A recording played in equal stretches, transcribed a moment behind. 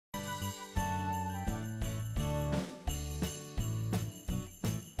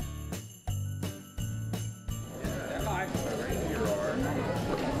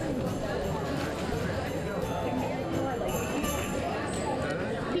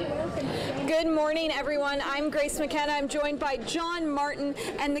Good morning, everyone. I'm Grace McKenna. I'm joined by John Martin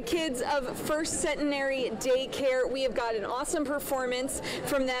and the kids of First Centenary Daycare. We have got an awesome performance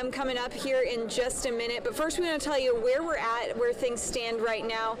from them coming up here in just a minute. But first, we want to tell you where we're at, where things stand right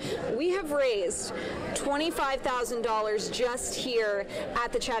now. We have raised $25,000 just here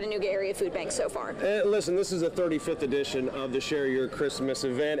at the Chattanooga Area Food Bank so far. Listen, this is the 35th edition of the Share Your Christmas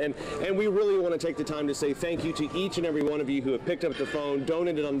event, and we really want to take the time to say thank you to each and every one of you who have picked up the phone,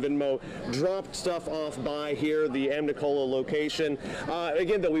 donated on Venmo, dropped stuff off by here, the Amnicola location.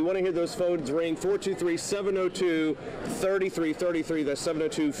 Again, though, we want to hear those phones ring. 423-702-3333. That's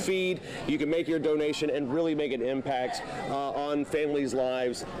 702-FEED. You can make your donation and really make an impact on families'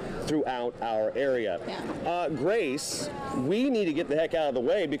 lives throughout our area. Yeah. Grace, we need to get the heck out of the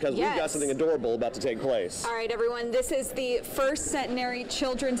way because we've got something adorable about to take place. All right, everyone. This is the First Centenary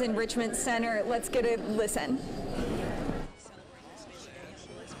Children's Enrichment Center. Let's get a listen.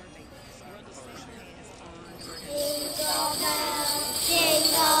 Jingle bells,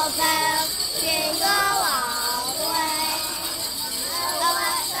 jingle bells, jingle all the way. Oh,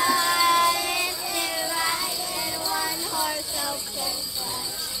 what fun it is to ride in one horse open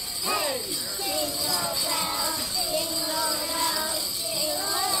sleigh. Hey, jingle bells, jingle all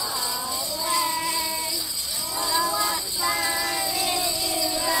the way. Oh, what fun it is to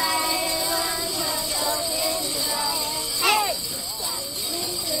ride in one horse open sleigh. Hey,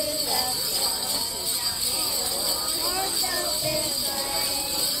 dancing through the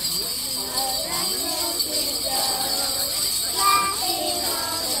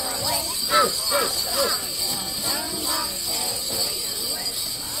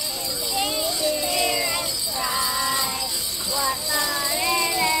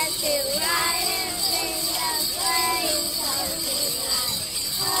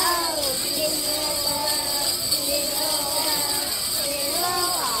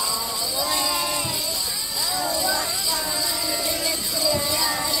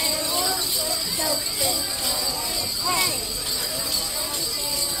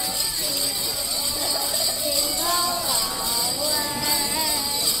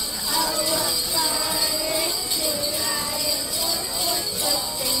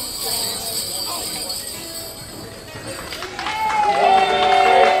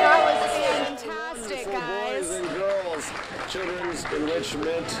Children's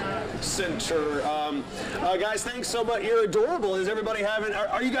Enrichment Center. Guys, thanks so much. You're adorable. Is everybody having?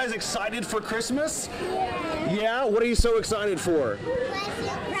 Are you guys excited for Christmas? Yeah. What are you so excited for?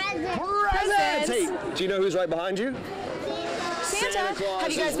 Presents. Hey, do you know who's right behind you? Santa Claus.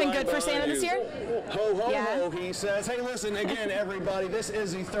 Have you guys been good for Santa this year? Ho, ho, ho, he says. Hey, listen, again, everybody, this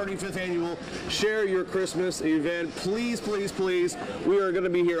is the 35th annual Share Your Christmas event. Please, please, please, we are going to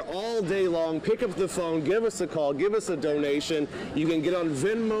be here all day long. Pick up the phone, give us a call, give us a donation. You can get on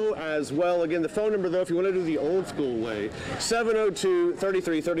Venmo as well. Again, the phone number, though, if you want to do the old school way,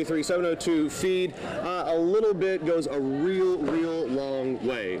 702-3333, 702-FEED. A little bit goes a real long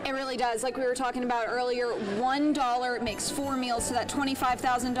way. It really does. Like we were talking about earlier, $1 makes 4 meals, so that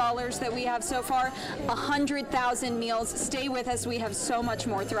 $25,000 that we have so far, 100,000 meals. Stay with us. We have so much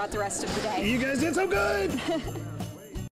more throughout the rest of the day. You guys did so good.